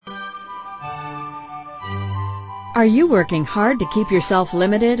Are you working hard to keep yourself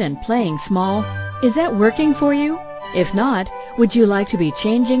limited and playing small? Is that working for you? If not, would you like to be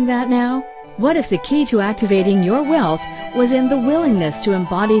changing that now? What if the key to activating your wealth was in the willingness to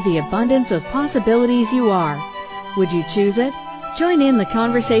embody the abundance of possibilities you are? Would you choose it? Join in the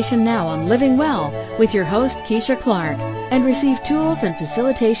conversation now on Living Well with your host, Keisha Clark, and receive tools and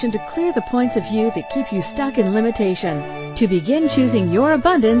facilitation to clear the points of view that keep you stuck in limitation, to begin choosing your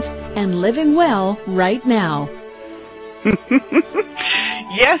abundance and living well right now.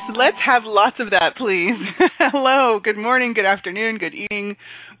 Yes, let's have lots of that, please. Hello, good morning, good afternoon, good evening,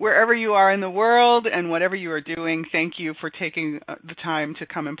 wherever you are in the world and whatever you are doing. Thank you for taking the time to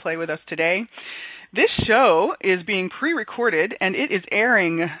come and play with us today. This show is being pre-recorded and it is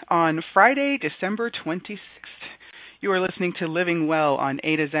airing on Friday, December 26th. You are listening to Living Well on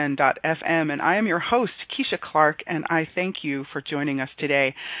A2Zen.fm, and I am your host, Keisha Clark, and I thank you for joining us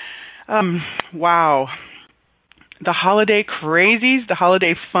today. Wow. The holiday crazies, the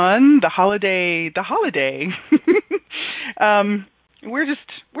holiday fun, the holiday. We're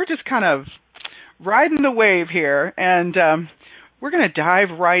just kind of riding the wave here, and we're going to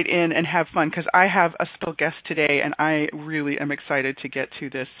dive right in and have fun because I have a special guest today, and I really am excited to get to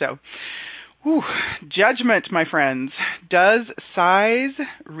this. So, judgment, my friends. Does size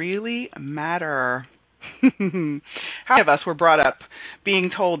really matter? How many of us were brought up being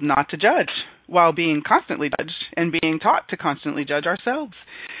told not to judge while being constantly judged and being taught to constantly judge ourselves?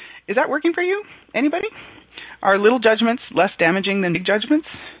 Is that working for you? Anybody? Are little judgments less damaging than big judgments?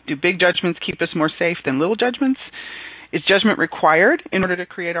 Do big judgments keep us more safe than little judgments? Is judgment required in order to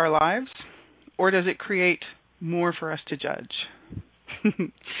create our lives? Or does it create more for us to judge?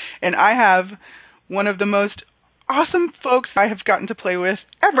 And I have one of the most awesome folks I have gotten to play with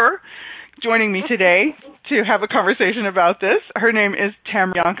ever joining me today to have a conversation about this. Her name is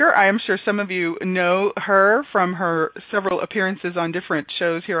Tamara Yonker. I am sure some of you know her from her several appearances on different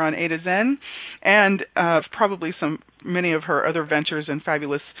shows here on A2Zen, and probably many of her other ventures and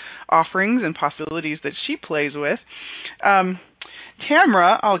fabulous offerings and possibilities that she plays with.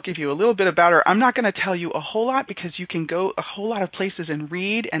 Tamara, I'll give you a little bit about her. I'm not going to tell you a whole lot because you can go a whole lot of places and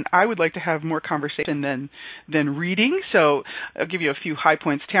read, and I would like to have more conversation than reading, so I'll give you a few high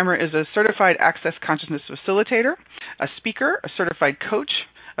points. Tamara is a certified Access Consciousness facilitator, a speaker, a certified coach,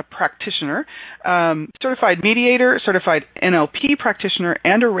 a practitioner, certified mediator, certified NLP practitioner,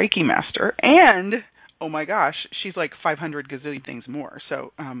 and a Reiki master, and oh my gosh, she's like 500 gazillion things more.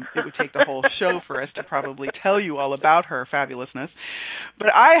 So it would take the whole show for us to probably tell you all about her fabulousness. But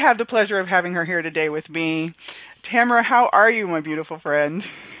I have the pleasure of having her here today with me. Tamara, how are you, my beautiful friend?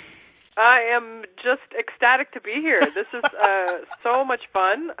 I am just ecstatic to be here. This is so much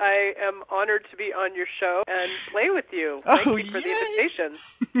fun. I am honored to be on your show and play with you. Thank you for the invitation.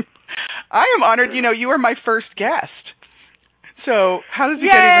 I am honored. You know, you are my first guest. So how does it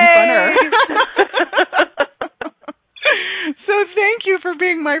get even funner? So thank you for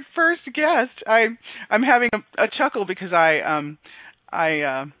being my first guest. I'm having a chuckle because I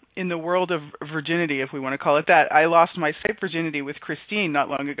in the world of virginity, if we want to call it that, I lost my safe virginity with Christine not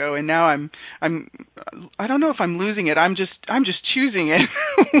long ago, and now I don't know if I'm losing it. I'm just choosing it.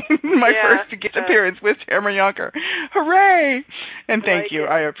 My first guest appearance with Tamara Yonker. Hooray! And thank you.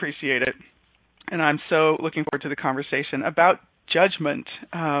 I appreciate it. And I'm so looking forward to the conversation about judgment.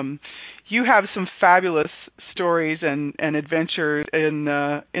 You have some fabulous stories and adventures in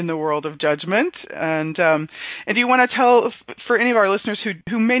the world of judgment. And do you want to tell, for any of our listeners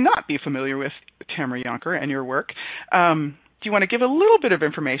who may not be familiar with Tamara Yonker and your work, do you want to give a little bit of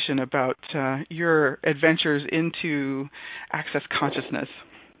information about your adventures into Access Consciousness?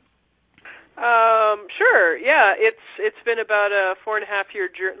 Sure. Yeah, it's been about a 4.5-year,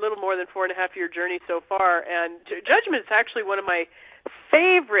 little more than 4.5-year journey so far, and judgment is actually one of my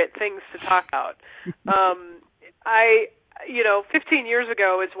favorite things to talk about. 15 years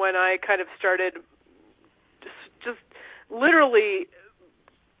ago is when I kind of started just literally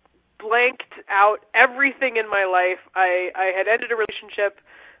blanked out everything in my life. I had ended a relationship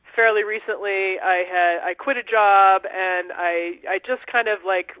fairly recently. I quit a job, and I just kind of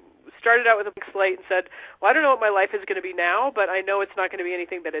like started out with a blank slate and said, well, I don't know what my life is going to be now, but I know it's not going to be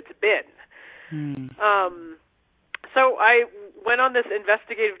anything that it's been. So I went on this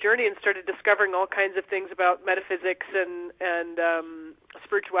investigative journey and started discovering all kinds of things about metaphysics and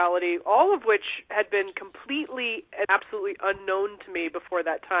spirituality, all of which had been completely and absolutely unknown to me before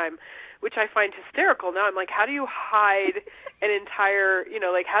that time, which I find hysterical. Now I'm like, how do you hide an entire,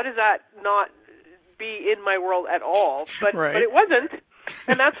 how does that not be in my world at all? But it wasn't.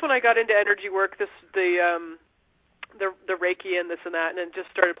 And that's when I got into energy work, the the Reiki and this and that, and then just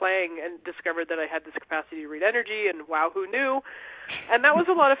started playing and discovered that I had this capacity to read energy, and wow, who knew? And that was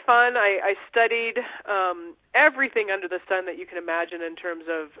a lot of fun. I studied everything under the sun that you can imagine in terms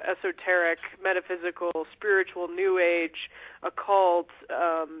of esoteric, metaphysical, spiritual, new age, occult,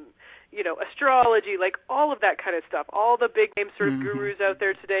 astrology, like all of that kind of stuff. All the big name sort of gurus out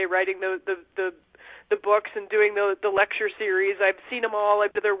there today writing the books and doing the lecture series. I've seen them all.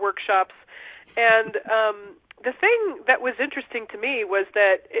 I've been to their workshops. And the thing that was interesting to me was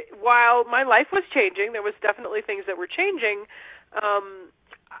that while my life was changing, there was definitely things that were changing,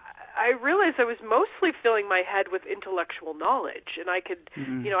 I realized I was mostly filling my head with intellectual knowledge, and I could,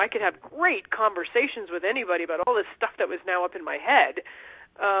 I could have great conversations with anybody about all this stuff that was now up in my head.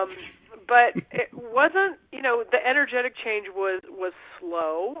 But it wasn't, the energetic change was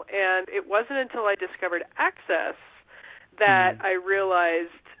slow, and it wasn't until I discovered Access that I realized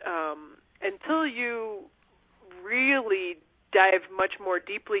until you really dive much more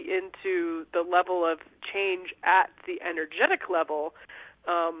deeply into the level of change at the energetic level,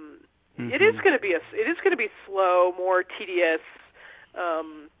 it is going to be slow, more tedious,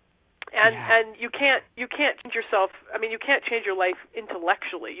 and you can't change yourself. I mean, you can't change your life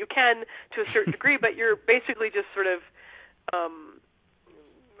intellectually. You can to a certain degree, but you're basically just sort of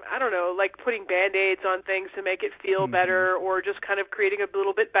like putting Band-Aids on things to make it feel better, or just kind of creating a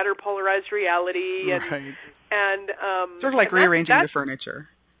little bit better polarized reality. And sort of like rearranging the furniture.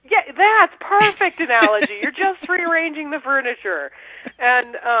 Yeah, that's perfect analogy. You're just rearranging the furniture.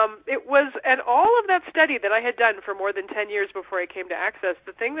 And all of that study that I had done for more than 10 years before I came to Access,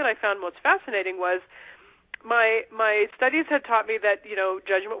 the thing that I found most fascinating was my studies had taught me that,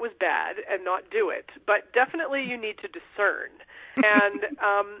 judgment was bad and not do it, but definitely you need to discern. And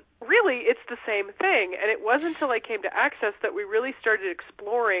really, it's the same thing. And it wasn't until I came to Access that we really started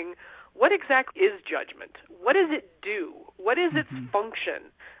exploring what exactly is judgment? What does it do? What is its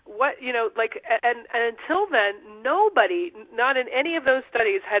function? What, and until then, nobody, not in any of those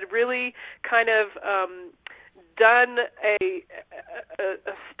studies, had really kind of done a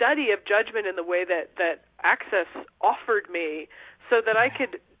study of judgment in the way that Access offered me, so that I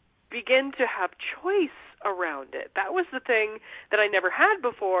could begin to have choice around it. That was the thing that I never had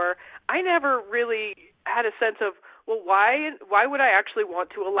before. I never really had a sense of, well, why would I actually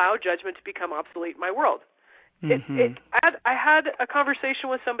want to allow judgment to become obsolete in my world? I had a conversation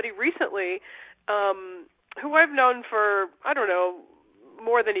with somebody recently who I've known for, I don't know,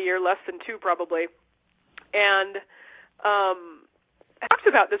 more than a year, less than 2 probably, and talked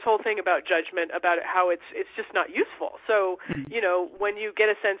about this whole thing about judgment, about how it's just not useful. So, when you get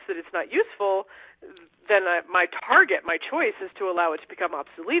a sense that it's not useful, then my target, my choice, is to allow it to become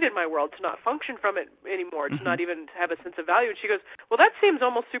obsolete in my world, to not function from it anymore, to not even have a sense of value. And she goes, well, that seems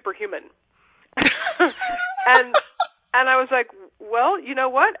almost superhuman. and I was like, well, you know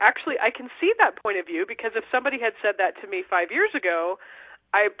what? Actually, I can see that point of view, because if somebody had said that to me 5 years ago,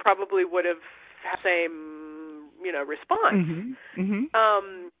 I probably would have had the same, response.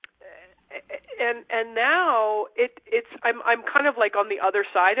 And now I'm kind of like on the other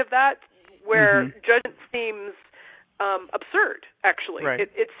side of that, where judgment seems absurd, actually. Right.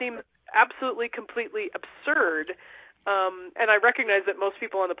 It seems absolutely, completely absurd. And I recognize that most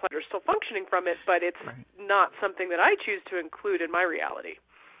people on the planet are still functioning from it, but it's not something that I choose to include in my reality.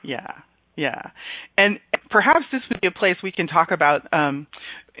 Yeah. And perhaps this would be a place we can talk about.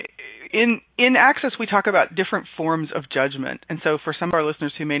 In Access, we talk about different forms of judgment. And so for some of our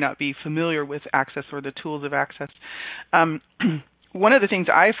listeners who may not be familiar with Access or the tools of Access, one of the things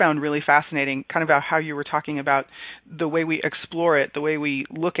I found really fascinating, kind of about how you were talking about the way we explore it, the way we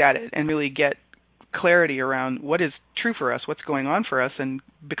look at it, and really get clarity around what is true for us, what's going on for us, and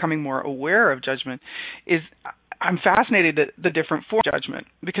becoming more aware of judgment, is I'm fascinated at the different forms of judgment,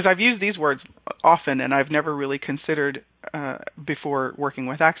 because I've used these words often, and I've never really considered before working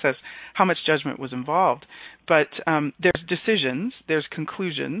with Access how much judgment was involved. But there's decisions, there's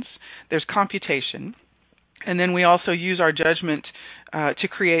conclusions, there's computation, and then we also use our judgment to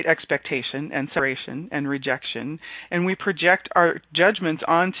create expectation and separation and rejection, and we project our judgments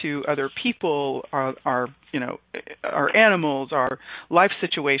onto other people, our animals, our life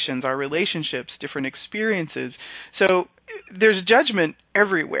situations, our relationships, different experiences. So there's judgment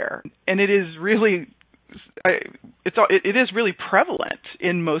everywhere, and it is really prevalent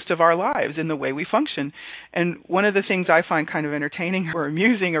in most of our lives in the way we function. And one of the things I find kind of entertaining or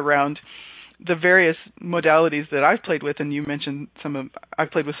amusing around the various modalities that I've played with, and you mentioned I've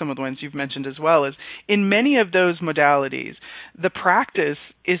played with some of the ones you've mentioned as well, is in many of those modalities, the practice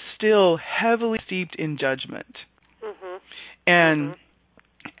is still heavily steeped in judgment. And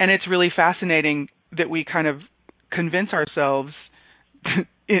it's really fascinating that we kind of convince ourselves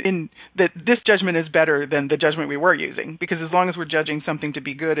in that this judgment is better than the judgment we were using, because as long as we're judging something to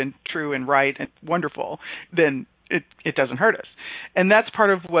be good and true and right and wonderful, then it doesn't hurt us. And that's part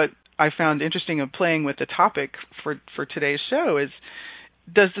of what I found interesting of playing with the topic for today's show is,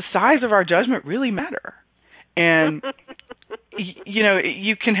 does the size of our judgment really matter? And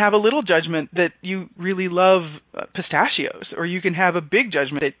you can have a little judgment that you really love pistachios, or you can have a big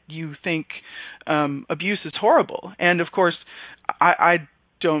judgment that you think abuse is horrible. And of course, I'm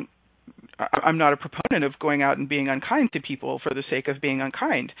not a proponent of going out and being unkind to people for the sake of being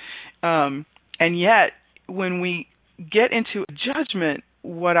unkind. And yet, when we get into a judgment,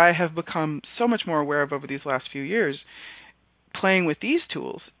 what I have become so much more aware of over these last few years, playing with these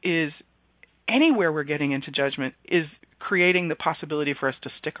tools, is anywhere we're getting into judgment is creating the possibility for us to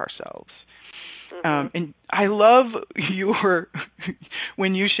stick ourselves. And I love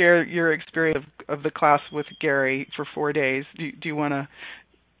when you share your experience of the class with Gary for 4 days. Do you want to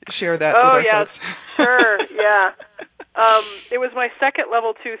share that with our folks? Sure, yeah. It was my second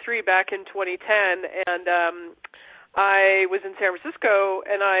level 2-3 back in 2010, and I was in San Francisco,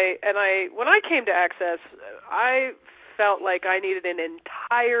 and I when I came to Access, I felt like I needed an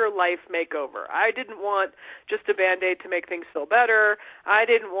entire life makeover. I didn't want just a Band-Aid to make things feel better. I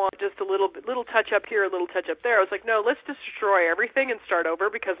didn't want just a little touch up here, a little touch up there. I was like, no, let's destroy everything and start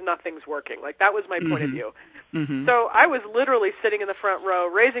over because nothing's working. Like, that was my point of view. So I was literally sitting in the front row,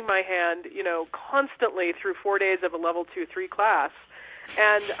 raising my hand, constantly through 4 days of a level 2-3 class.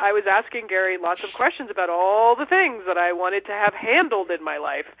 And I was asking Gary lots of questions about all the things that I wanted to have handled in my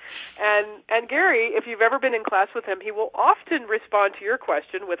life. And Gary, if you've ever been in class with him, he will often respond to your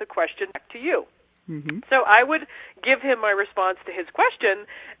question with a question back to you. So I would give him my response to his question,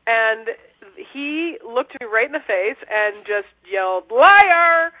 and he looked me right in the face and just yelled,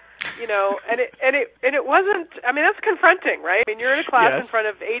 "Liar!" And it wasn't, that's confronting, right? You're in a class in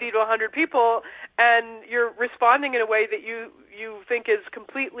front of 80 to 100 people, and you're responding in a way that you think is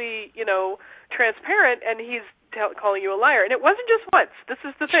completely, transparent, and he's calling you a liar. And it wasn't just once. This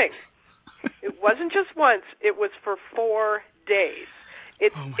is the thing. It wasn't just once. It was for 4 days.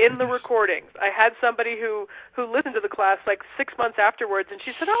 It's in the recordings. I had somebody who listened to the class like 6 months afterwards, and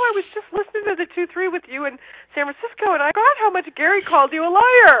she said, "Oh, I was just listening to the 2-3 with you in San Francisco, and I forgot how much Gary called you a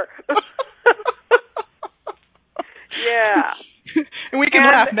liar." Yeah. And we can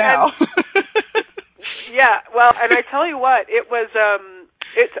laugh now. Yeah, well, and I tell you what, it was,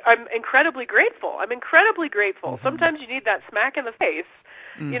 I'm incredibly grateful. Sometimes you need that smack in the face,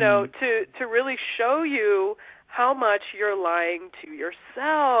 to really show you how much you're lying to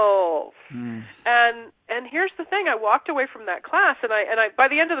yourself. And here's the thing, I walked away from that class, and I by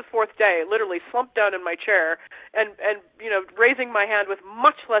the end of the 4th day, literally slumped down in my chair and raising my hand with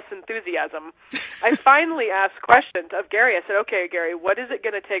much less enthusiasm. I finally asked questions of Gary. I said, "Okay, Gary, what is it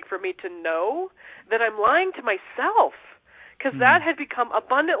going to take for me to know that I'm lying to myself?" Because that had become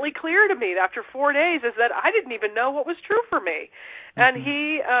abundantly clear to me after 4 days, is that I didn't even know what was true for me. And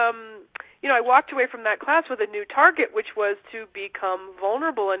he, I walked away from that class with a new target, which was to become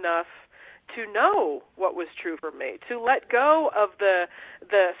vulnerable enough to know what was true for me, to let go of the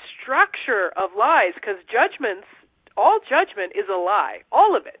structure of lies, because all judgment is a lie,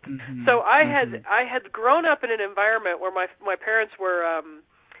 all of it. So I had grown up in an environment where my parents were,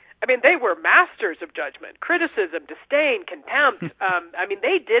 they were masters of judgment, criticism, disdain, contempt.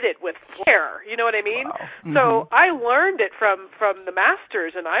 They did it with flair. You know what I mean? Wow. So I learned it from the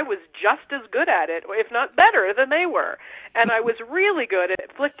masters, and I was just as good at it, if not better than they were. And I was really good at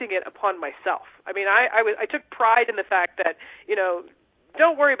inflicting it upon myself. I took pride in the fact that,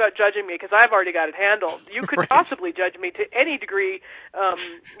 don't worry about judging me because I've already got it handled. You could possibly judge me to any degree,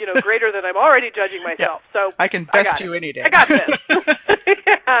 greater than I'm already judging myself. Yeah. So I can best you any day. I got this.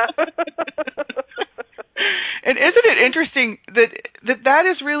 Yeah. And isn't it interesting that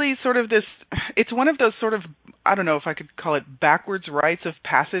is really sort of this? It's one of those sort of, I don't know if I could call it backwards rites of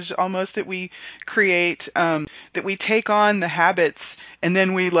passage almost that we create, that we take on the habits and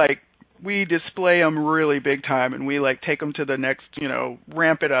then we display them really big time, and we take them to the next,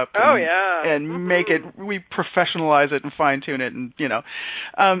 ramp it up. And make it, we professionalize it and fine tune it, and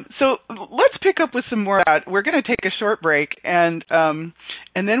So let's pick up with some more of that. We're going to take a short break, and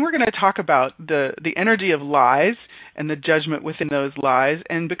then we're going to talk about the energy of lies and the judgment within those lies,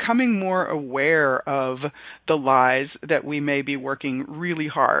 and becoming more aware of the lies that we may be working really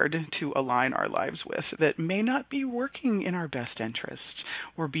hard to align our lives with that may not be working in our best interest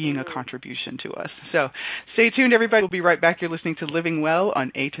or being a contribution to us. So stay tuned, everybody. We'll be right back. You're listening to Living Well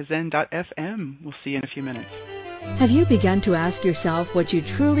on A2Zen.fm. We'll see you in a few minutes. Have you begun to ask yourself what you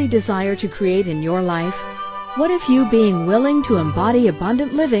truly desire to create in your life? What if you being willing to embody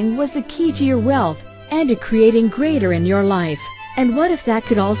abundant living was the key to your wealth and to creating greater in your life? And what if that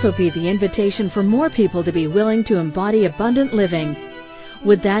could also be the invitation for more people to be willing to embody abundant living?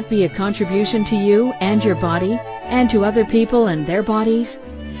 Would that be a contribution to you and your body, and to other people and their bodies?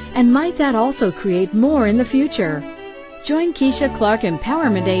 And might that also create more in the future? Join Keisha Clark,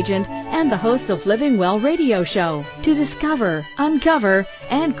 Empowerment Agent and the host of Living Well radio show, to discover, uncover,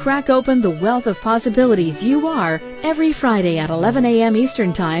 and crack open the wealth of possibilities you are every Friday at 11 a.m.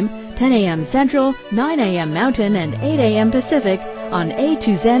 Eastern Time, 10 a.m. Central, 9 a.m. Mountain, and 8 a.m. Pacific on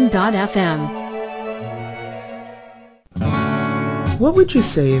A2Zen.fm. What would you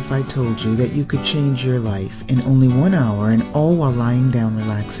say if I told you that you could change your life in only 1 hour and all while lying down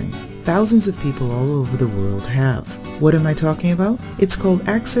relaxing? Thousands of people all over the world have. What am I talking about? It's called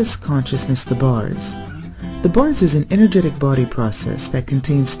Access Consciousness, the bars. The bars is an energetic body process that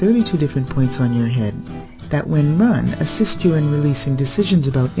contains 32 different points on your head that, when run, assist you in releasing decisions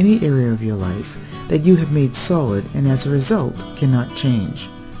about any area of your life that you have made solid and as a result cannot change.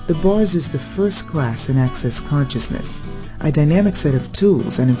 The bars is the first class in Access Consciousness, a dynamic set of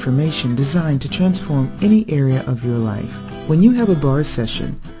tools and information designed to transform any area of your life. When you have a bar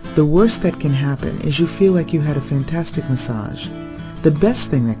session, the worst that can happen is you feel like you had a fantastic massage. The best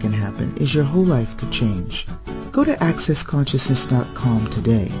thing that can happen is your whole life could change. Go to accessconsciousness.com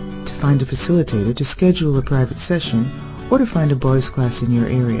today to find a facilitator to schedule a private session or to find a bars class in your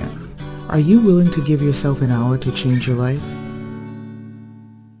area. Are you willing to give yourself an hour to change your life?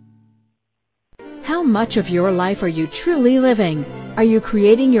 How much of your life are you truly living? Are you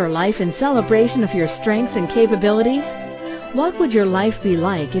creating your life in celebration of your strengths and capabilities? What would your life be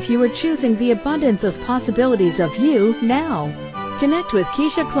like if you were choosing the abundance of possibilities of you now? Connect with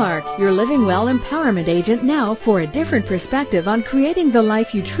Keisha Clark, your Living Well Empowerment Agent, now for a different perspective on creating the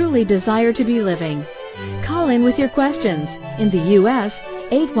life you truly desire to be living. Call in with your questions. In the U.S.,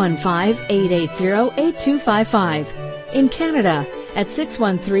 815-880-8255. In Canada, at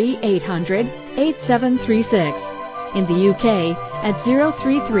 613-800-8736. In the UK, at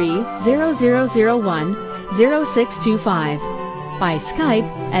 033-0001-0625. By Skype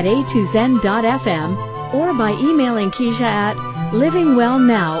at A2Zen.fm or by emailing Keisha at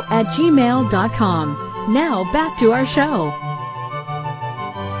livingwellnow@gmail.com. Now back to our show.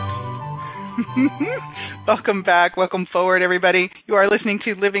 Welcome back. Welcome forward, everybody. You are listening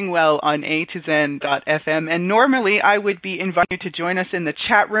to Living Well on A2Zen.fm. And normally I would be inviting you to join us in the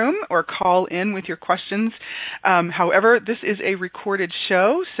chat room or call in with your questions. However, this is a recorded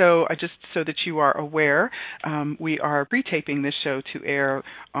show, so just so that you are aware, we are pre-taping this show to air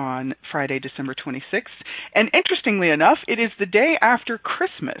on Friday, December 26th. And interestingly enough, it is the day after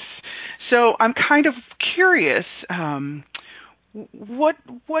Christmas. So I'm kind of curious, what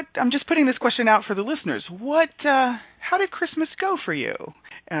I'm just putting this question out for the listeners. How did Christmas go for you?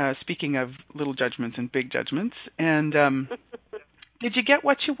 Speaking of little judgments and big judgments, and did you get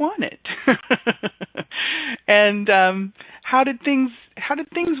what you wanted? And how did things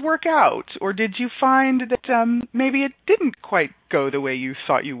work out? Or did you find that maybe it didn't quite go the way you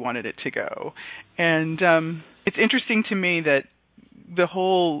thought you wanted it to go? And it's interesting to me that the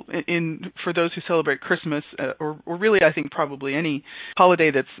whole, for those who celebrate Christmas, or really I think probably any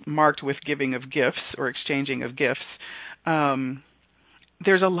holiday that's marked with giving of gifts or exchanging of gifts,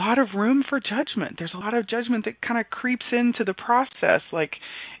 there's a lot of room for judgment. There's a lot of judgment that kind of creeps into the process. Like,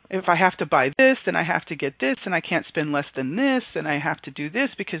 if I have to buy this, then I have to get this, and I can't spend less than this, and I have to do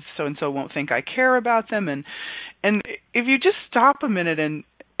this because so-and-so won't think I care about them. And if you just stop a minute and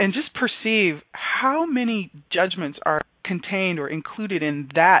just perceive how many judgments are contained or included in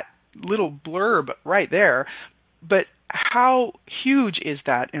that little blurb right there, but how huge is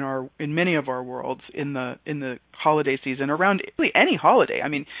that in many of our worlds in the holiday season, around really any holiday? I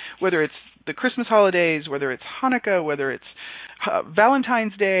mean, whether it's the Christmas holidays, whether it's Hanukkah, whether it's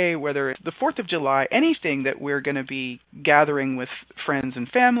Valentine's Day, whether it's the 4th of July, anything that we're going to be gathering with friends and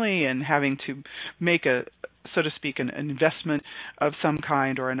family and having to make so to speak, an investment of some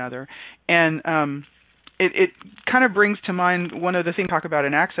kind or another. And it kind of brings to mind one of the things we talk about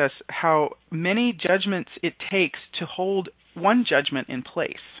in Access, how many judgments it takes to hold one judgment in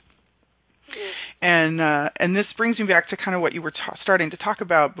place. And this brings me back to kind of what you were starting to talk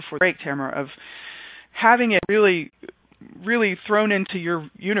about before the break, Tamara, of having it really, really thrown into your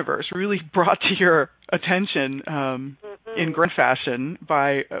universe, really brought to your attention in grand fashion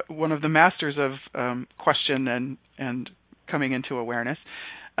by one of the masters of question and coming into awareness.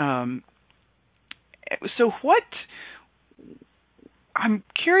 So I'm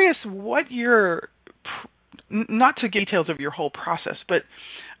curious what not to get details of your whole process, but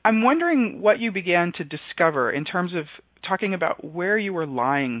I'm wondering what you began to discover in terms of talking about where you were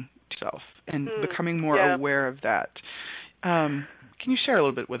lying to yourself and becoming more aware of that. Can you share a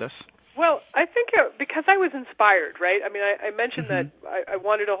little bit with us? Well, I think because I was inspired, right? I mean, I mentioned that I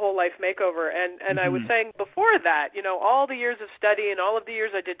wanted a whole life makeover, and I was saying before that, all the years of study and all of the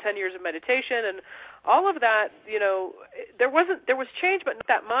years I did 10 years of meditation and all of that, there was change, but not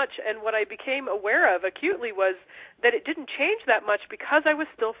that much. And what I became aware of acutely was that it didn't change that much because I was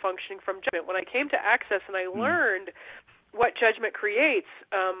still functioning from judgment. When I came to Access and I learned what judgment creates,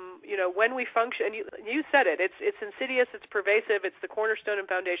 when we function, and you said it, it's insidious, it's pervasive, it's the cornerstone and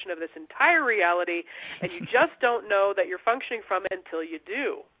foundation of this entire reality, and you just don't know that you're functioning from it until you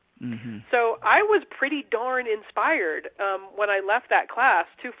do. So I was pretty darn inspired when I left that class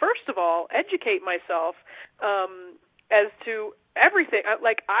to, first of all, educate myself as to everything.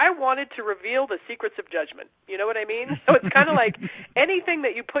 Like, I wanted to reveal the secrets of judgment. You know what I mean? So it's kind of like anything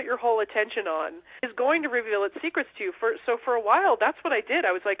that you put your whole attention on is going to reveal its secrets to you. So for a while, that's what I did.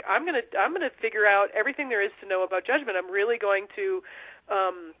 I was like, I'm gonna figure out everything there is to know about judgment. I'm really going to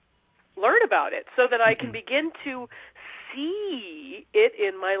learn about it so that I can begin to see it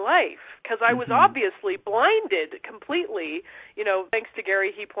in my life, because I was obviously blinded completely. Thanks to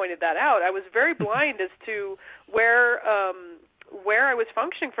Gary, he pointed that out. I was very blind as to where I was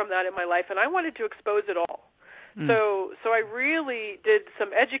functioning from that in my life, and I wanted to expose it all. So I really did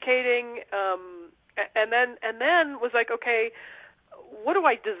some educating, and then was like, okay, what do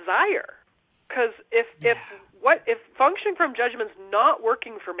I desire? Because if functioning from judgment's not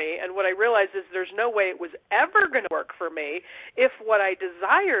working for me, and what I realized is there's no way it was ever going to work for me, if what I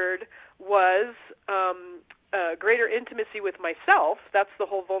desired was greater intimacy with myself, that's the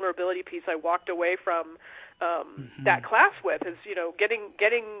whole vulnerability piece I walked away from that class with, is getting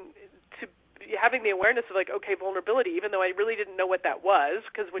to having the awareness of, like, okay, vulnerability, even though I really didn't know what that was,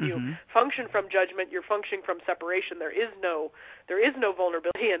 because when you function from judgment, you're functioning from separation. There is no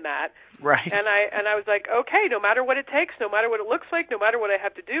vulnerability in that. Right. And I was like, okay, no matter what it takes, no matter what it looks like, no matter what I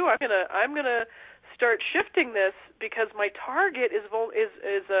have to do, I'm gonna start shifting this, because my target is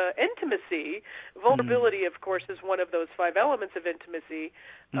intimacy. Vulnerability, of course, is one of those 5 elements of intimacy.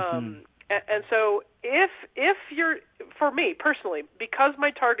 And so if you're, for me personally, because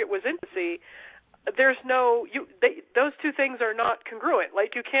my target was intimacy, there's those two things are not congruent.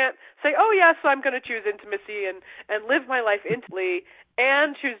 Like, you can't say, oh yes, I'm going to choose intimacy and live my life intimately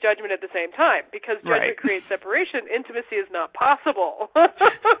and choose judgment at the same time, because judgment creates separation. Intimacy is not possible.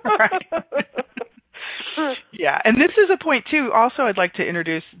 Yeah, and this is a point too. Also, I'd like to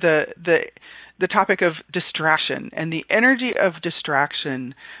introduce the topic of distraction and the energy of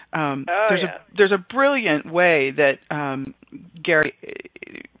distraction. There's a brilliant way that Gary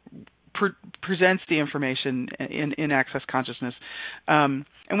presents the information in Access Consciousness, and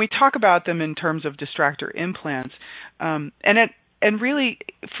we talk about them in terms of distractor implants. And really,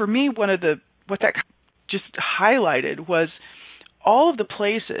 for me, what that just highlighted was all of the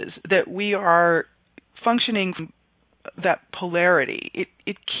places that we are functioning from that polarity.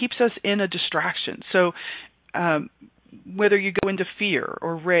 It keeps us in a distraction. So whether you go into fear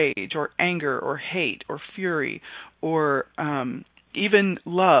or rage or anger or hate or fury or even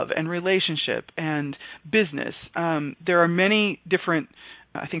love and relationship and business, there are many different,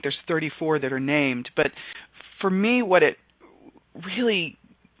 I think there's 34 that are named, but for me, what it really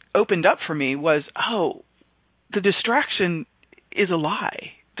opened up for me was, the distraction is a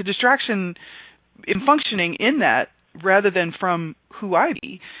lie. The distraction in functioning in that, rather than from who I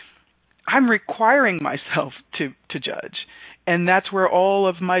be, I'm requiring myself to judge. And that's where all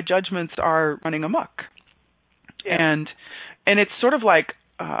of my judgments are running amok. Yeah. And it's sort of like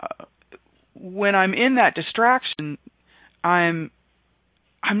when I'm in that distraction, I'm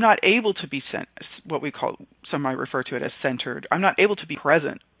not able to be what we call, some might refer to it as centered. I'm not able to be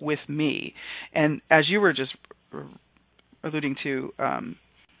present with me. And as you were just alluding to,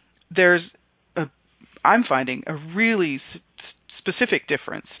 I'm finding a really specific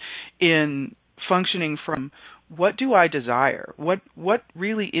difference in functioning from what do I desire, what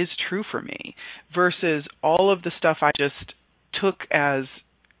really is true for me, versus all of the stuff I just took as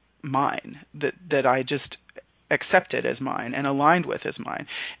mine, that I just accepted as mine and aligned with as mine.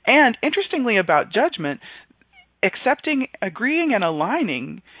 And interestingly about judgment, accepting, agreeing, and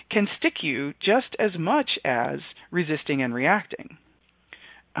aligning can stick you just as much as resisting and reacting.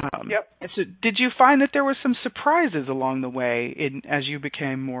 So did you find that there were some surprises along the way as you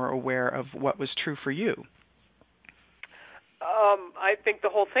became more aware of what was true for you? I think the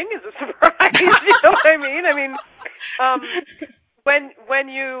whole thing is a surprise. You know what I mean? when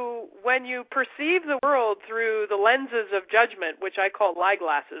you perceive the world through the lenses of judgment, which I call lie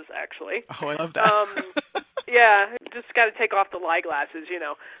glasses, actually. Oh, I love that. Yeah, just got to take off the lie glasses, you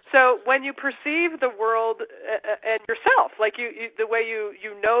know. So when you perceive the world and yourself, like the way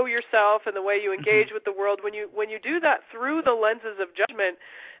you know yourself and the way you engage with the world, when you do that through the lenses of judgment,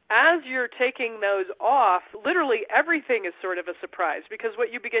 as you're taking those off, literally everything is sort of a surprise, because what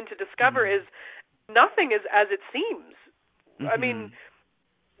you begin to discover is nothing is as it seems. I mean,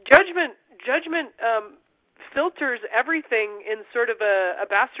 judgment filters everything in sort of a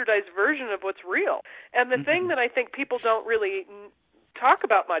bastardized version of what's real. And the thing that I think people don't really talk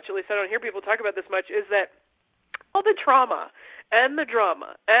about much, at least I don't hear people talk about this much, is that all the trauma and the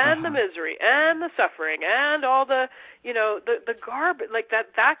drama and the misery and the suffering and all the, you know, the garbage, like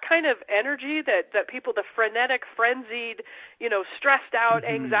that kind of energy that people, the frenetic, frenzied, you know, stressed out,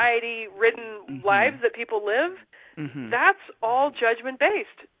 anxiety-ridden lives that people live, that's all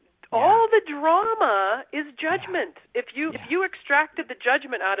judgment-based. All the drama is judgment. If you extracted the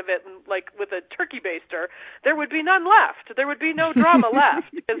judgment out of it, like with a turkey baster, there would be none left. There would be no drama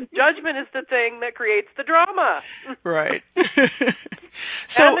left, because judgment is the thing that creates the drama. Right.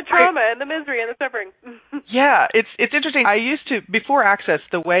 And the trauma and the misery and the suffering. Yeah, it's interesting. I used to, before Access,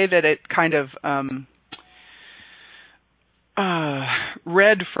 the way that it kind of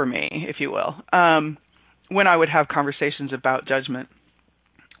read for me, if you will, when I would have conversations about judgment,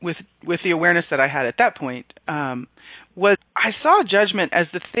 with the awareness that I had at that point, was I saw judgment as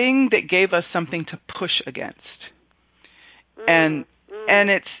the thing that gave us something to push against. And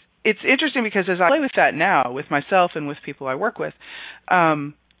it's interesting, because as I play with that now, with myself and with people I work with,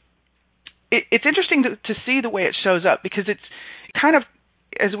 it's interesting to see the way it shows up, because it's kind of,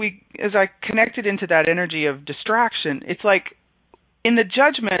 as I connected into that energy of distraction, it's like in the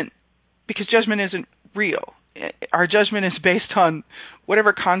judgment, because judgment isn't real. Our judgment is based on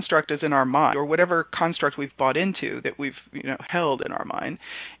whatever construct is in our mind, or whatever construct we've bought into, that we've, you know, held in our mind,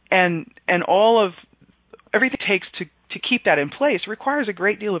 and all of everything it takes to keep that in place requires a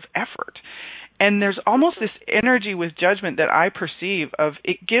great deal of effort. And there's almost this energy with judgment that I perceive of,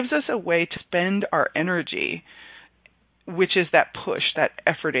 it gives us a way to spend our energy, which is that push, that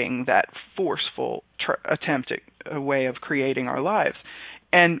efforting, that forceful attempt at a way of creating our lives.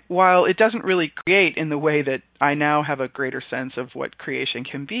 And while it doesn't really create in the way that I now have a greater sense of what creation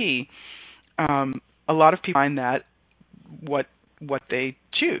can be, a lot of people find that what they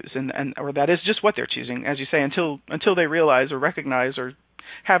choose, and or that is just what they're choosing, as you say, until they realize or recognize or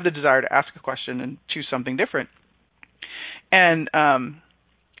have the desire to ask a question and choose something different. And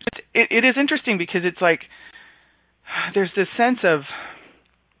it is interesting, because it's like there's this sense of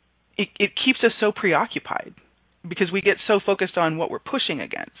it keeps us so preoccupied, because we get so focused on what we're pushing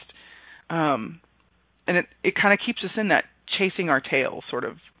against. And it kind of keeps us in that chasing our tail sort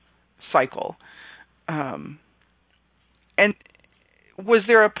of cycle. And was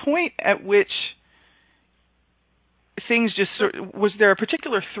there a point at which things just was there a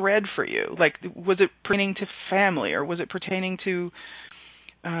particular thread for you? Like, was it pertaining to family, or was it pertaining to,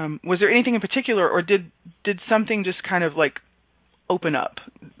 was there anything in particular, or did something just kind of like open up,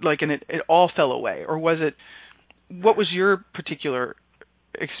 like, and it all fell away? Or was it, what was your particular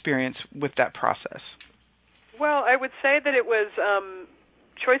experience with that process? Well, I would say that it was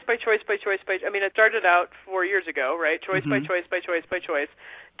choice by choice by choice by. I mean, it started out 4 years ago, right? Choice by choice by choice by choice,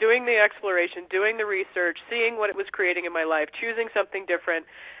 doing the exploration, doing the research, seeing what it was creating in my life, choosing something different.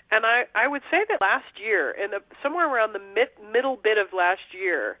 And I would say that last year, somewhere around the middle bit of last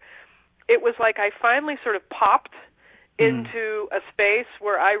year, it was like I finally sort of popped into a space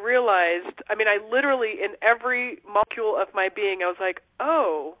where I realized, I mean, I literally, in every molecule of my being, I was like,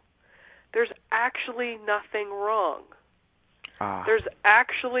 oh, there's actually nothing wrong. There's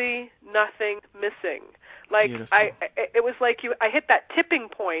actually nothing missing. Like, it was like I hit that tipping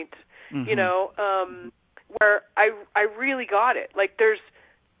point, you know, where I really got it. Like,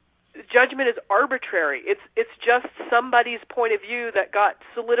 judgment is arbitrary. It's just somebody's point of view that got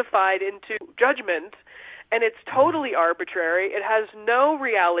solidified into judgment. And it's totally arbitrary. It has no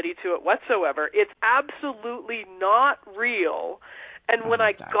reality to it whatsoever. It's absolutely not real. And when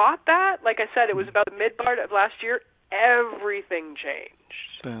I got that, like I said, it was about the mid-part of last year, everything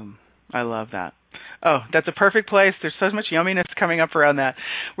changed. Boom. I love that. Oh, that's a perfect place. There's so much yumminess coming up around that.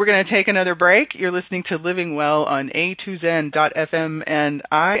 We're going to take another break. You're listening to Living Well on A2Zen.fm, and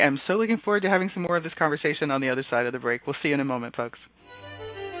I am so looking forward to having some more of this conversation on the other side of the break. We'll see you in a moment, folks.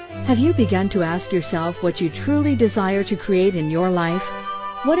 Have you begun to ask yourself what you truly desire to create in your life?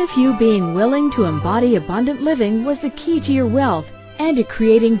 What if you being willing to embody abundant living was the key to your wealth and to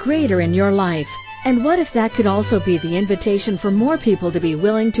creating greater in your life? And what if that could also be the invitation for more people to be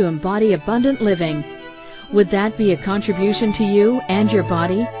willing to embody abundant living? Would that be a contribution to you and your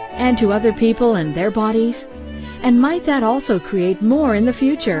body, and to other people and their bodies? And might that also create more in the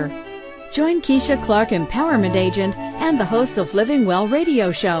future? Join Keisha Clark, Empowerment Agent and the host of Living Well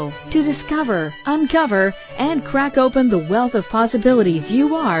radio show, to discover, uncover, and crack open the wealth of possibilities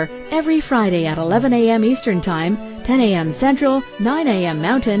you are every Friday at 11 a.m. Eastern Time, 10 a.m. Central, 9 a.m.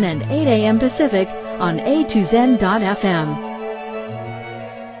 Mountain, and 8 a.m. Pacific on A2Zen.fm.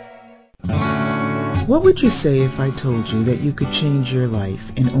 What would you say if I told you that you could change your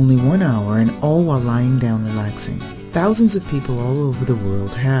life in only 1 hour and all while lying down relaxing? Thousands of people all over the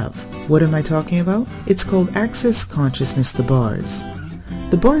world have. What am I talking about? It's called Access Consciousness, the bars.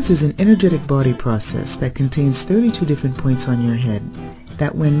 The bars is an energetic body process that contains 32 different points on your head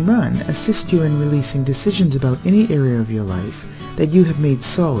that, when run, assist you in releasing decisions about any area of your life that you have made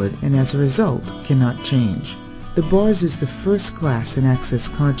solid and as a result cannot change. The bars is the first class in Access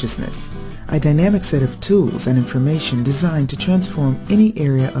Consciousness, a dynamic set of tools and information designed to transform any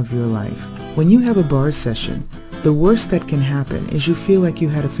area of your life. When you have a bars session, the worst that can happen is you feel like you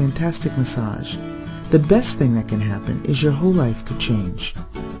had a fantastic massage. The best thing that can happen is your whole life could change.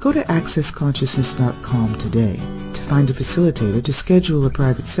 Go to accessconsciousness.com today to find a facilitator, to schedule a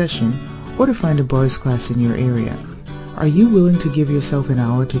private session, or to find a bars class in your area. Are you willing to give yourself an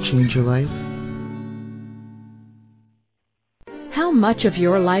hour to change your life? How much of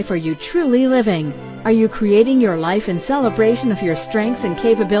your life are you truly living? Are you creating your life in celebration of your strengths and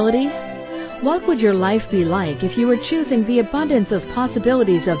capabilities? What would your life be like if you were choosing the abundance of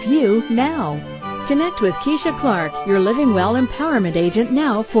possibilities of you now? Connect with Keisha Clark, your Living Well Empowerment Agent,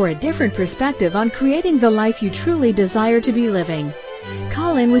 now for a different perspective on creating the life you truly desire to be living.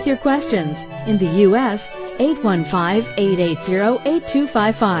 Call in with your questions. In the U.S.,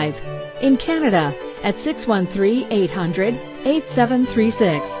 815-880-8255. In Canada, at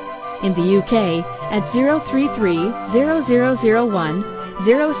 613-800-8736. In the UK, at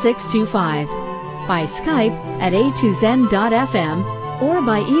 033-0001-0625. By Skype at A2Zen.fm, or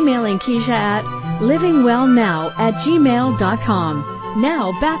by emailing Keisha at livingwellnow@gmail.com.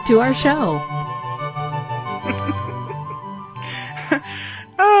 Now back to our show.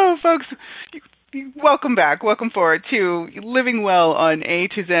 Oh, folks, welcome back. Welcome forward to Living Well on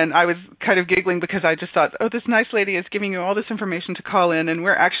A2Zen. I was kind of giggling because I just thought, oh, this nice lady is giving you all this information to call in, and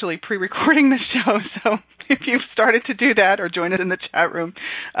we're actually pre-recording the show. So if you've started to do that or join us in the chat room,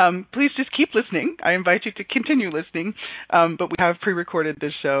 please just keep listening. I invite you to continue listening. But we have pre-recorded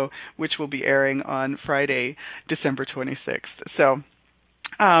this show, which will be airing on Friday, December 26th. So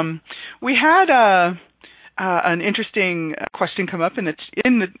we had an interesting question come up in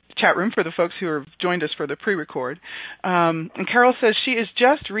the chat room for the folks who have joined us for the pre-record. And Carol says she is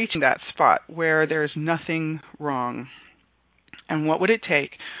just reaching that spot where there is nothing wrong. And what would it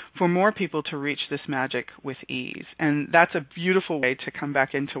take for more people to reach this magic with ease? And that's a beautiful way to come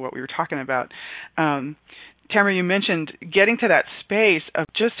back into what we were talking about. Tamara, you mentioned getting to that space of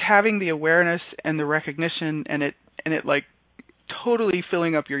just having the awareness and the recognition, and it like totally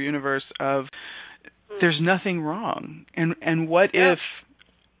filling up your universe of there's nothing wrong. And what if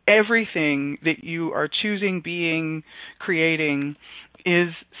everything that you are choosing, being, creating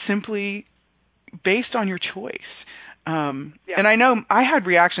is simply based on your choice? And I know I had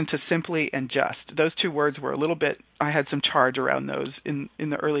reaction to simply and just. Those two words were a little bit, I had some charge around those in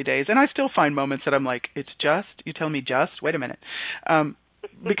the early days. And I still find moments that I'm like, it's just? You tell me just? Wait a minute.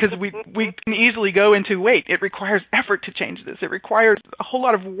 Because we can easily go into, wait, it requires effort to change this. It requires a whole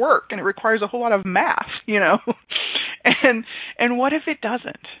lot of work, and it requires a whole lot of math, you know. And what if it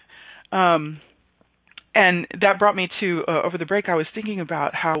doesn't? And that brought me to, over the break, I was thinking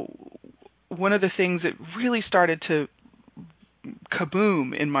about how one of the things that really started to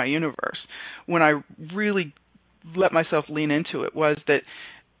kaboom in my universe when I really let myself lean into it was that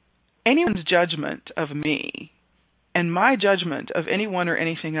anyone's judgment of me and my judgment of anyone or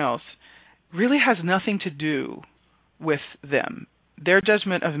anything else really has nothing to do with them. Their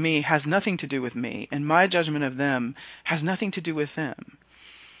judgment of me has nothing to do with me, and my judgment of them has nothing to do with them.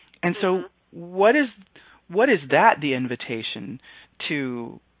 And so what is that the invitation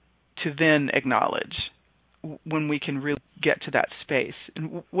to then acknowledge when we can really get to that space?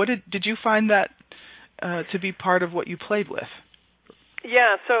 And what did you find that to be part of what you played with?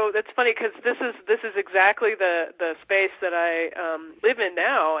 Yeah, so that's funny because this is exactly the space that I live in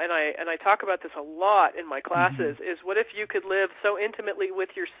now, and I talk about this a lot in my classes. Is what if you could live so intimately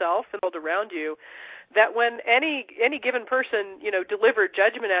with yourself and the world around you that when any given person delivered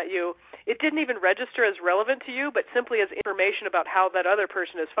judgment at you, it didn't even register as relevant to you, but simply as information about how that other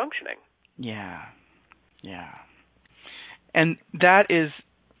person is functioning. Yeah. Yeah. And that is,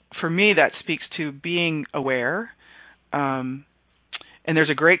 for me, that speaks to being aware. And there's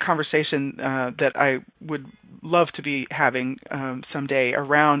a great conversation that I would love to be having someday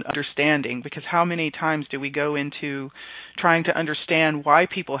around understanding, because how many times do we go into trying to understand why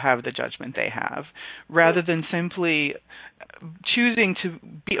people have the judgment they have, rather than simply choosing to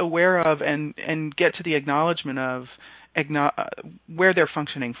be aware of and get to the acknowledgement of where they're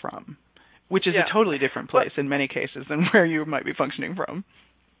functioning from, which is a totally different place in many cases than where you might be functioning from.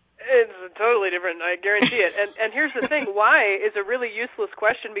 It's totally different, I guarantee it. And here's the thing, why is a really useless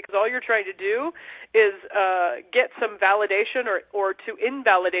question, because all you're trying to do is get some validation or to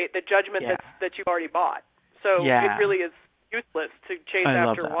invalidate the judgment that you've already bought. So it really is useless to chase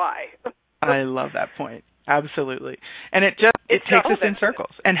after why. I love that point. Absolutely. And it takes us in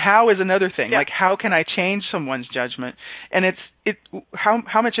circles. And how is another thing. Like, how can I change someone's judgment? And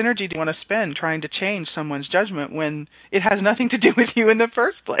how much energy do you want to spend trying to change someone's judgment when it has nothing to do with you in the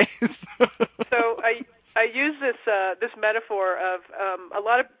first place? So I use this metaphor of a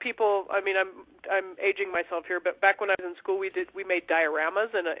lot of people. I mean, I'm aging myself here, but back when I was in school, we made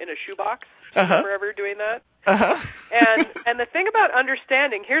dioramas in a shoebox. Remember ever doing that? And the thing about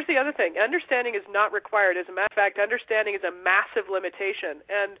understanding, here's the other thing: understanding is not required. As a matter of fact, understanding is a massive limitation.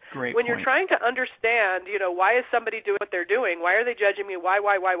 And when you're trying to understand, why is somebody doing what they're doing? Why are they judging me? Why?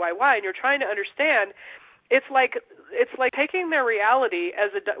 And you're trying to understand. It's like taking their reality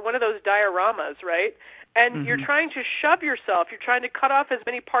as one of those dioramas, right? And you're trying to shove yourself. You're trying to cut off as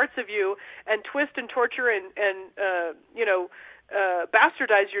many parts of you and twist and torture and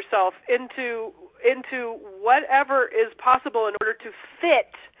bastardize yourself into whatever is possible in order to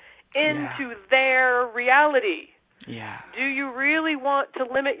fit into their reality. Yeah. Do you really want to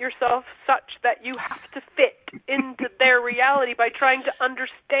limit yourself such that you have to fit into their reality by trying to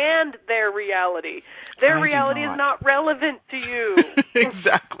understand their reality? Their reality is not relevant to you.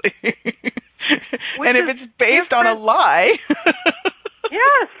 Exactly. And if it's based on a lie.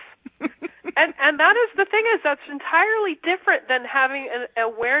 Yes. And that is the thing, is that's entirely different than having an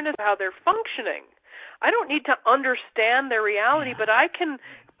awareness of how they're functioning. I don't need to understand their reality, but I can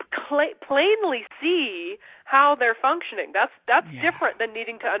plainly see how they're functioning. That's different than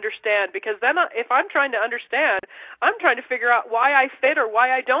needing to understand, because then if I'm trying to understand, I'm trying to figure out why I fit or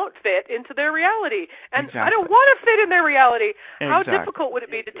why I don't fit into their reality. And I don't want to fit in their reality. How difficult would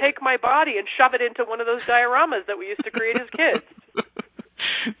it be to take my body and shove it into one of those dioramas that we used to create as kids?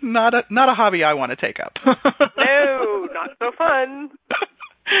 Not a hobby I want to take up. No, not so fun.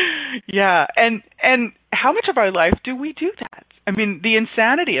 Yeah, and how much of our life do we do that? I mean, the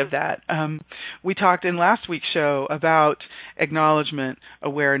insanity of that. We talked in last week's show about acknowledgement,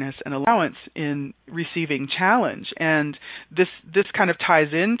 awareness, and allowance in receiving challenge. And this kind of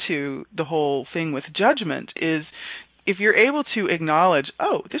ties into the whole thing with judgment, is if you're able to acknowledge,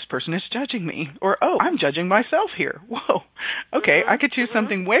 oh, this person is judging me, or, oh, I'm judging myself here. Whoa, okay, I could choose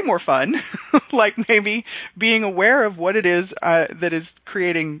something way more fun, like maybe being aware of what it is that is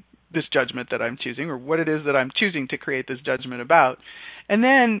creating this judgment that I'm choosing, or what it is that I'm choosing to create this judgment about. And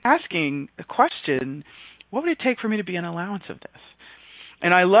then asking the question, what would it take for me to be an allowance of this?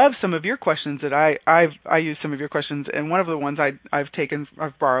 And I love some of your questions that I use some of your questions, and one of the ones I've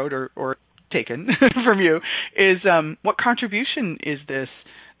borrowed or taken from you is, what contribution is this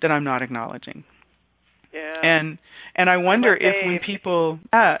that I'm not acknowledging? Yeah. And I wonder if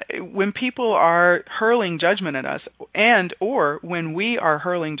when people are hurling judgment at us, or when we are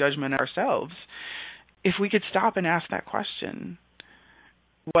hurling judgment at ourselves, if we could stop and ask that question,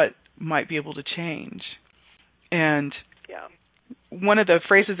 what might be able to change? And one of the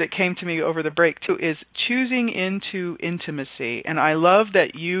phrases that came to me over the break too is choosing into intimacy. And I love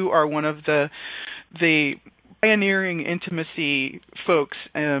that you are one of the pioneering intimacy folks,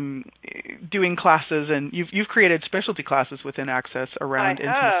 doing classes, and you've created specialty classes within Access around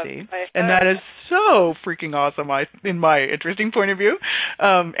intimacy, and that is so freaking awesome. In my interesting point of view,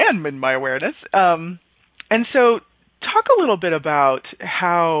 and in my awareness, and so talk a little bit about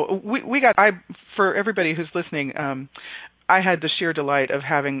how for everybody who's listening. I had the sheer delight of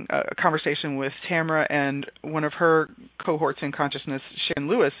having a conversation with Tamara and one of her cohorts in consciousness, Shannon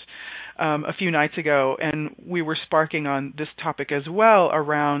Lewis, a few nights ago, and we were sparking on this topic as well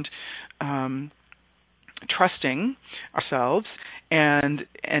around trusting ourselves, and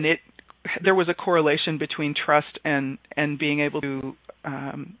there was a correlation between trust and being able to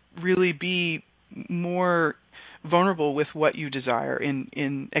really be more vulnerable with what you desire,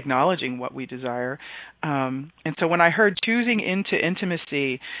 in acknowledging what we desire. And so when I heard choosing into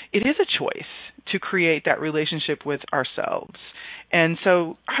intimacy, it is a choice to create that relationship with ourselves. And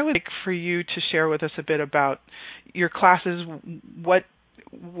so I would like for you to share with us a bit about your classes.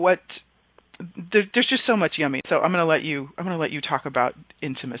 There's just so much yummy. So I'm going to let you talk about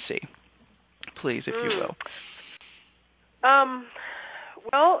intimacy, please, if you will.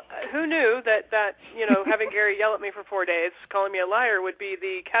 Well, who knew that having Gary yell at me for 4 days, calling me a liar, would be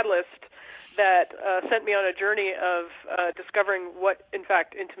the catalyst that sent me on a journey of discovering what, in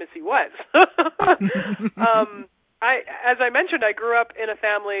fact, intimacy was. As I mentioned, I grew up in a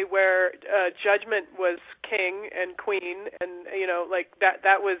family where judgment was king and queen, and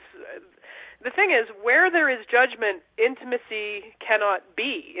that was. The thing is, where there is judgment, intimacy cannot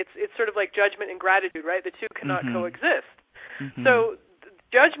be. It's sort of like judgment and gratitude, right? The two cannot coexist. So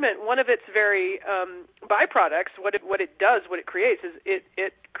judgment, one of its very byproducts, what it does, what it creates, is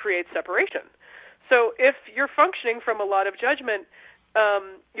it creates separation. So if you're functioning from a lot of judgment,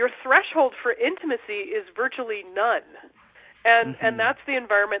 your threshold for intimacy is virtually none. And that's the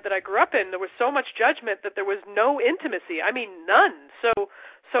environment that I grew up in. There was so much judgment that there was no intimacy. I mean, none.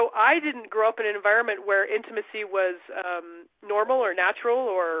 So I didn't grow up in an environment where intimacy was normal or natural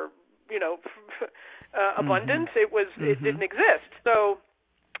or abundant. It didn't exist. So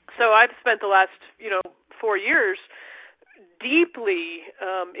I've spent the last 4 years deeply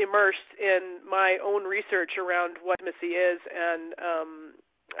immersed in my own research around what intimacy is and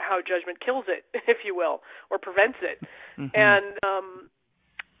how judgment kills it, if you will, or prevents it. And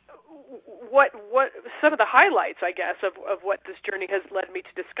what some of the highlights, I guess, of what this journey has led me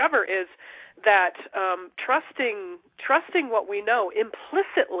to discover is that trusting what we know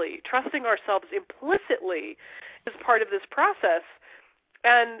implicitly, trusting ourselves implicitly, is part of this process.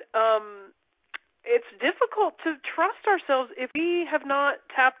 And it's difficult to trust ourselves if we have not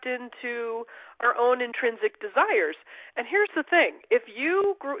tapped into our own intrinsic desires. And here's the thing: if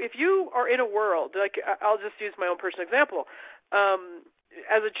you are in a world, like I'll just use my own personal example.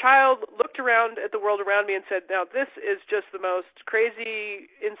 As a child, looked around at the world around me and said, now this is just the most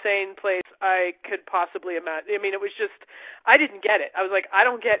crazy, insane place I could possibly imagine. I mean, it was just, I didn't get it. I was like, I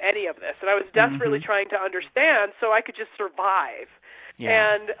don't get any of this. And I was desperately trying to understand so I could just survive.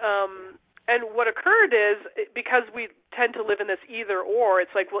 Yeah. And what occurred is, because we tend to live in this either or,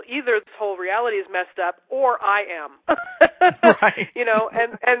 it's like, well, either this whole reality is messed up or I am. Right.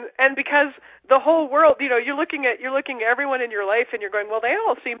 And because the whole world, you're looking at everyone in your life and you're going, well, they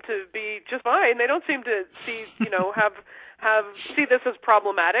all seem to be just fine. They don't seem to see, see this as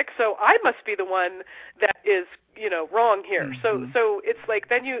problematic. So I must be the one that is, wrong here. So it's like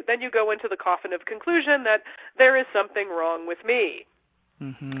then you go into the coffin of conclusion that there is something wrong with me.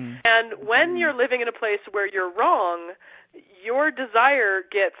 And when you're living in a place where you're wrong, your desire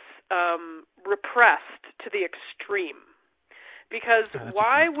gets repressed to the extreme. Because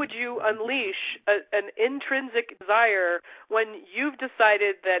why would you unleash an intrinsic desire when you've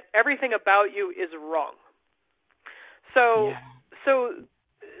decided that everything about you is wrong? So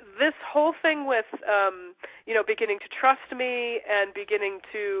this whole thing with, beginning to trust me and beginning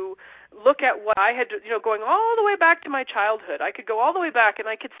to look at what I had, going all the way back to my childhood. I could go all the way back and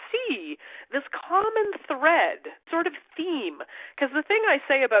I could see this common thread, sort of theme. Because the thing I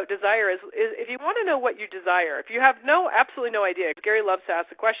say about desire is if you want to know what you desire, if you have absolutely no idea, Gary loves to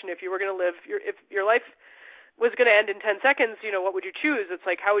ask the question, if you were going to live, if your life was going to end in 10 seconds, what would you choose? It's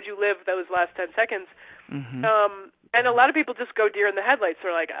like, how would you live those last 10 seconds? And a lot of people just go deer in the headlights.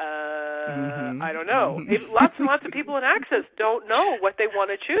 They're like, I don't know. Lots and lots of people in Access don't know what they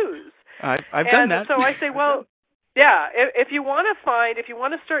want to choose. I've done that. And so I say, well, yeah, if you want to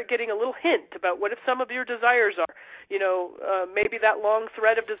start getting a little hint about what if some of your desires are, maybe that long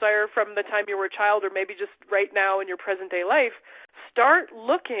thread of desire from the time you were a child or maybe just right now in your present-day life, start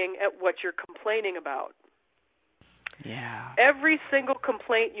looking at what you're complaining about. Yeah. Every single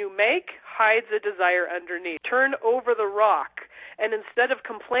complaint you make hides a desire underneath. Turn over the rock, and instead of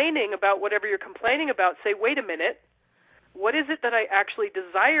complaining about whatever you're complaining about, say, wait a minute, what is it that I actually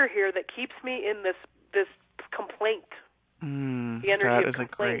desire here that keeps me in this complaint? The energy of complaint. That is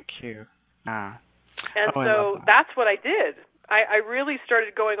a great cue. And so that's what I did. I really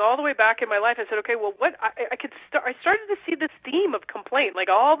started going all the way back in my life. I said, okay, well, what I started to see this theme of complaint,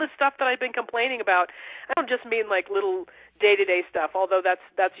 like all the stuff that I've been complaining about. I don't just mean like little day-to-day stuff, although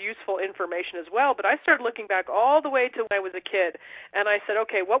that's useful information as well. But I started looking back all the way to when I was a kid, and I said,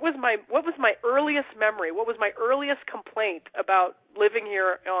 okay, what was my earliest memory? What was my earliest complaint about living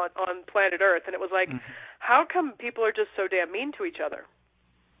here on planet Earth? And it was like, how come people are just so damn mean to each other?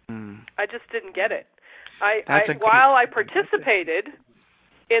 I just didn't get it. While I participated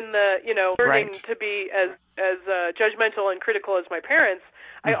in the, learning to be as judgmental and critical as my parents,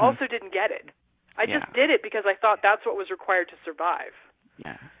 I also didn't get it. I just did it because I thought that's what was required to survive.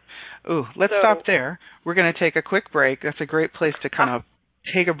 Yeah. Ooh, let's stop there. We're going to take a quick break. That's a great place to kind of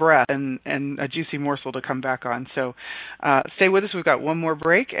take a breath and a juicy morsel to come back on. So stay with us. We've got one more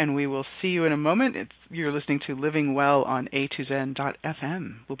break, and we will see you in a moment. You're listening to Living Well on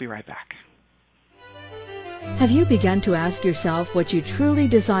A2Zen.fm. We'll be right back. Have you begun to ask yourself what you truly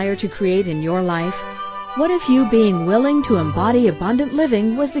desire to create in your life? What if you being willing to embody abundant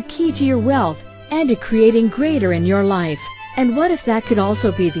living was the key to your wealth and to creating greater in your life? And what if that could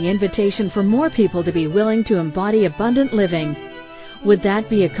also be the invitation for more people to be willing to embody abundant living? Would that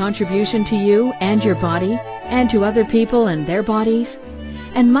be a contribution to you and your body, and to other people and their bodies?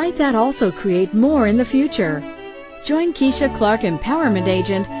 And might that also create more in the future? Join Keisha Clark, Empowerment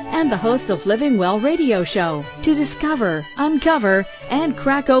Agent and the host of Living Well radio show, to discover, uncover, and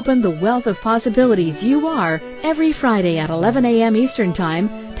crack open the wealth of possibilities you are every Friday at 11 a.m. Eastern Time,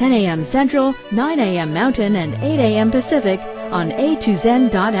 10 a.m. Central, 9 a.m. Mountain, and 8 a.m. Pacific on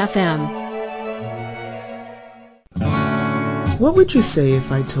A2Zen.fm. What would you say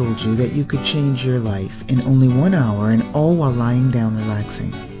if I told you that you could change your life in only 1 hour and all while lying down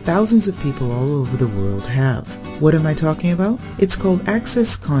relaxing? Thousands of people all over the world have. What am I talking about? It's called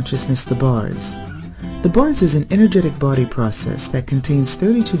Access Consciousness, the bars. The bars is an energetic body process that contains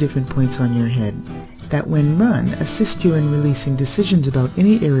 32 different points on your head that, when run, assist you in releasing decisions about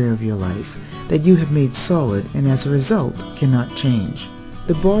any area of your life that you have made solid and as a result cannot change.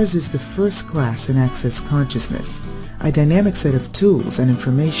 The bars is the first class in Access Consciousness, a dynamic set of tools and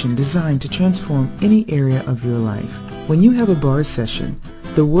information designed to transform any area of your life. When you have a bars session,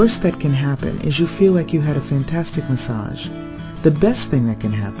 the worst that can happen is you feel like you had a fantastic massage. The best thing that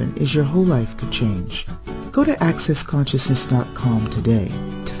can happen is your whole life could change. Go to accessconsciousness.com today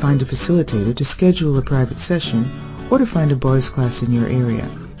to find a facilitator to schedule a private session or to find a bars class in your area.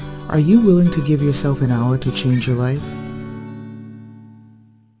 Are you willing to give yourself an hour to change your life?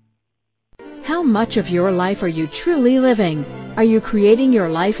 How much of your life are you truly living? Are you creating your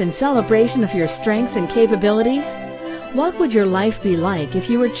life in celebration of your strengths and capabilities? What would your life be like if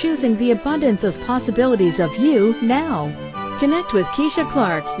you were choosing the abundance of possibilities of you now? Connect with Keisha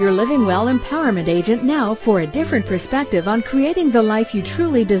Clark, your Living Well Empowerment Agent, now for a different perspective on creating the life you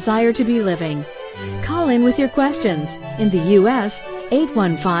truly desire to be living. Call in with your questions. In the U.S.,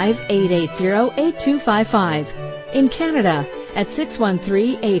 815-880-8255. In Canada, at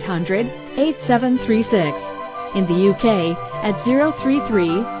 613-800-8736. In the UK, at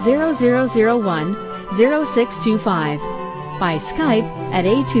 033-0001-0625. By Skype at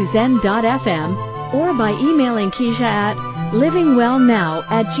A2Zen.fm or by emailing Keisha at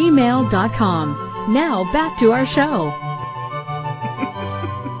livingwellnow@gmail.com. Now back to our show.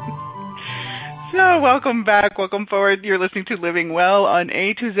 So welcome back, welcome forward. You're listening to Living Well on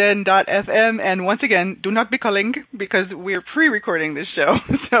A2Zen.fm, and once again, do not be calling because we're pre-recording this show,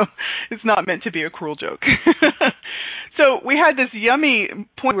 so it's not meant to be a cruel joke. So we had this yummy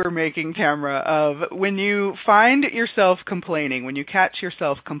point we were making, Tamara, of when you find yourself complaining, when you catch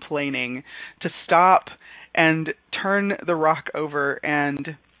yourself complaining, to stop and turn the rock over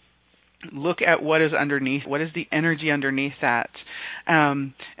and look at what is underneath, what is the energy underneath that.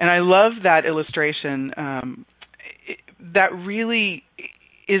 And I love that illustration. That really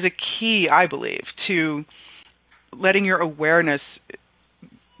is a key, I believe, to letting your awareness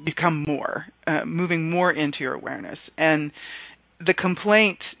become more, moving more into your awareness. And the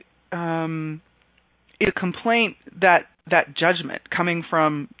complaint is a complaint, that judgment coming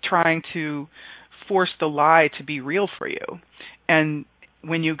from trying to force the lie to be real for you. And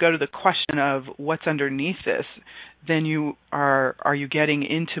when you go to the question of what's underneath this, then you are you getting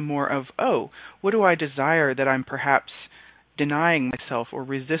into more of, what do I desire that I'm perhaps denying myself or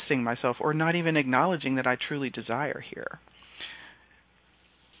resisting myself or not even acknowledging that I truly desire here.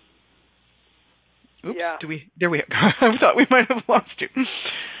 Oops, yeah. There we go. I thought we might have lost you.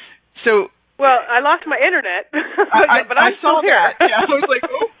 So, well, I lost my internet, but I I'm saw still here. that. Yeah, I was like,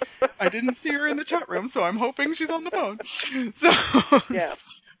 I didn't see her in the chat room, so I'm hoping she's on the phone. So, yeah.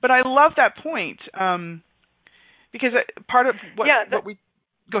 But I love that point because part of what we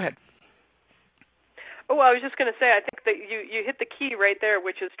go ahead. Oh, well, I was just going to say, I think that you hit the key right there,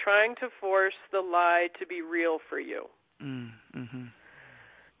 which is trying to force the lie to be real for you. Mm-hmm.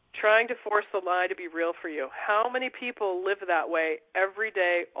 Trying to force the lie to be real for you. How many people live that way every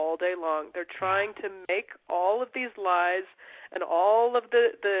day, all day long? They're trying to make all of these lies and all of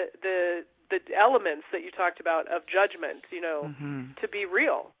the elements that you talked about of judgment, to be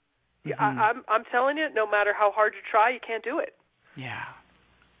real. Mm-hmm. I'm telling you, no matter how hard you try, you can't do it. Yeah.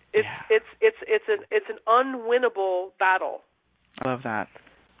 It's an unwinnable battle. I love that.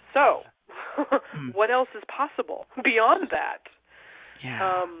 So What else is possible beyond that?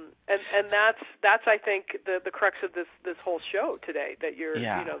 Yeah. And that's I think the crux of this whole show today, that you're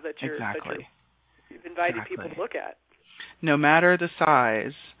exactly. you've invited people to look at. No matter the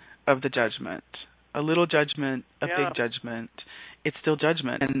size of the judgment, a little judgment, a big judgment, it's still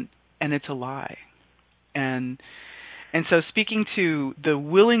judgment, and it's a lie. And so, speaking to the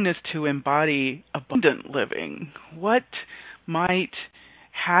willingness to embody abundant living, what might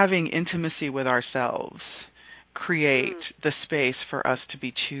having intimacy with ourselves create the space for us to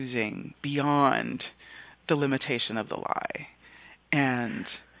be choosing beyond the limitation of the lie? And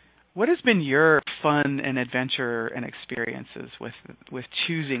what has been your fun and adventure and experiences with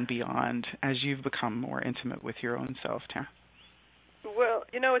choosing beyond as you've become more intimate with your own self, Tara? Well,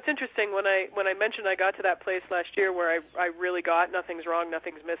 it's interesting. When I mentioned I got to that place last year where I really got nothing's wrong,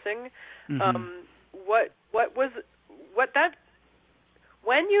 nothing's missing.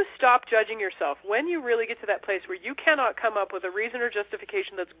 When you stop judging yourself, when you really get to that place where you cannot come up with a reason or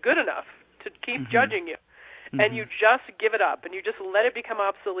justification that's good enough to keep judging you, and you just give it up and you just let it become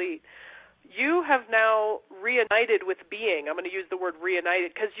obsolete, you have now reunited with being. I'm going to use the word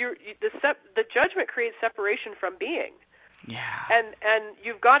reunited because the judgment creates separation from being. Yeah. And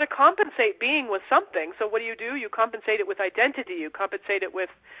you've got to compensate being with something. So what do? You compensate it with identity. You compensate it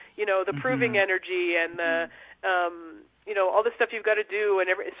with, the proving energy and the, all the stuff you've got to do and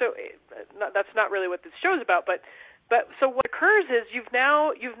so that's not really what this show's about. But so what occurs is you've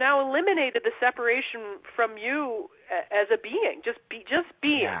now eliminated the separation from you as a being. Just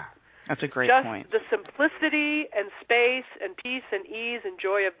being. Yeah. That's a great point. Just the simplicity and space and peace and ease and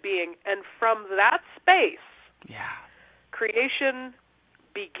joy of being. And from that space, creation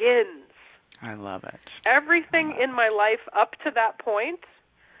begins. I love it. Everything in my life up to that point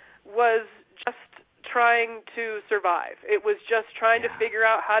was just trying to survive. It was just trying to figure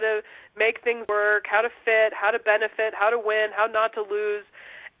out how to make things work, how to fit, how to benefit, how to win, how not to lose.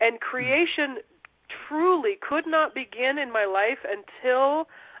 And creation truly could not begin in my life until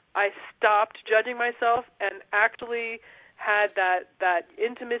I stopped judging myself and actually had that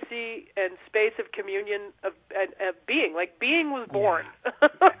intimacy and space of communion of being. Like being was born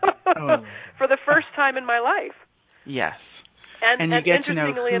for the first time in my life. Yes. And you get to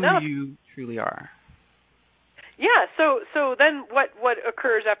know who enough, you truly are. Yeah, so then what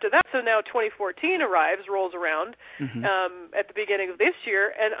occurs after that? So now 2014 rolls around at the beginning of this year,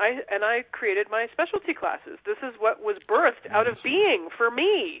 and I created my specialty classes. This is what was birthed out of being for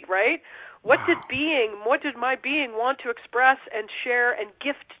me, right? What did my being want to express and share and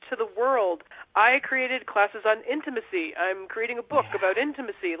gift to the world? I created classes on intimacy. I'm creating a book about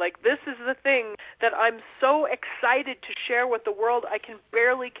intimacy. Like, this is the thing that I'm so excited to share with the world. I can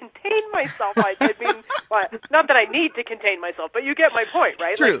barely contain myself. I mean, not that I need to contain myself, but you get my point,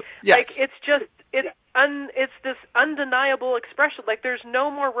 right? True. Like it's just it's this undeniable expression. Like, there's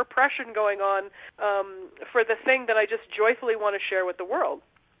no more repression going on for the thing that I just joyfully want to share with the world.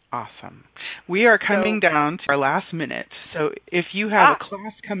 Awesome. We are coming down to our last minute. So if you have a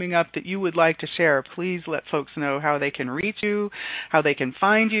class coming up that you would like to share, please let folks know how they can reach you, how they can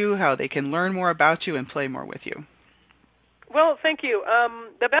find you, how they can learn more about you and play more with you. Well, thank you.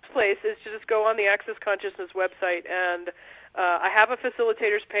 The best place is to just go on the Access Consciousness website, and I have a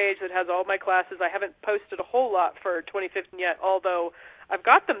facilitators page that has all my classes. I haven't posted a whole lot for 2015 yet, although I've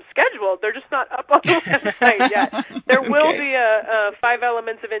got them scheduled. They're just not up on the website yet. There will be a 5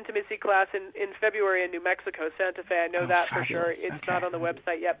 Elements of Intimacy class in February in New Mexico, Santa Fe. I know that for sure. It's not on the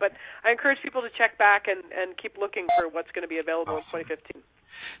website yet. But I encourage people to check back and keep looking for what's going to be available in 2015.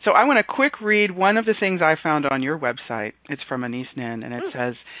 So I want to quick read one of the things I found on your website. It's from Anais Nin, and it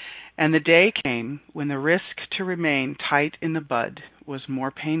says, "And the day came when the risk to remain tight in the bud was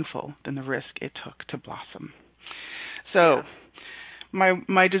more painful than the risk it took to blossom." So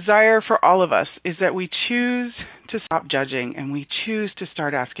my desire for all of us is that we choose to stop judging, and we choose to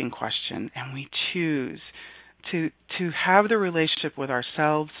start asking questions, and we choose to have the relationship with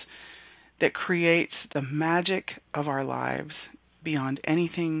ourselves that creates the magic of our lives beyond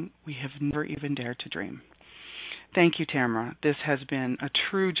anything we have never even dared to dream. Thank you, Tamara. This has been a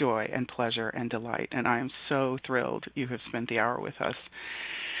true joy and pleasure and delight, and I am so thrilled you have spent the hour with us.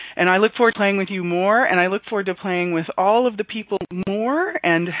 And I look forward to playing with you more, and I look forward to playing with all of the people more,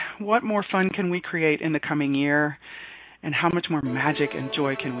 and what more fun can we create in the coming year, and how much more magic and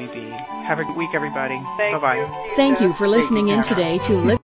joy can we be. Have a good week, everybody. Bye-bye. Thank you for listening in today to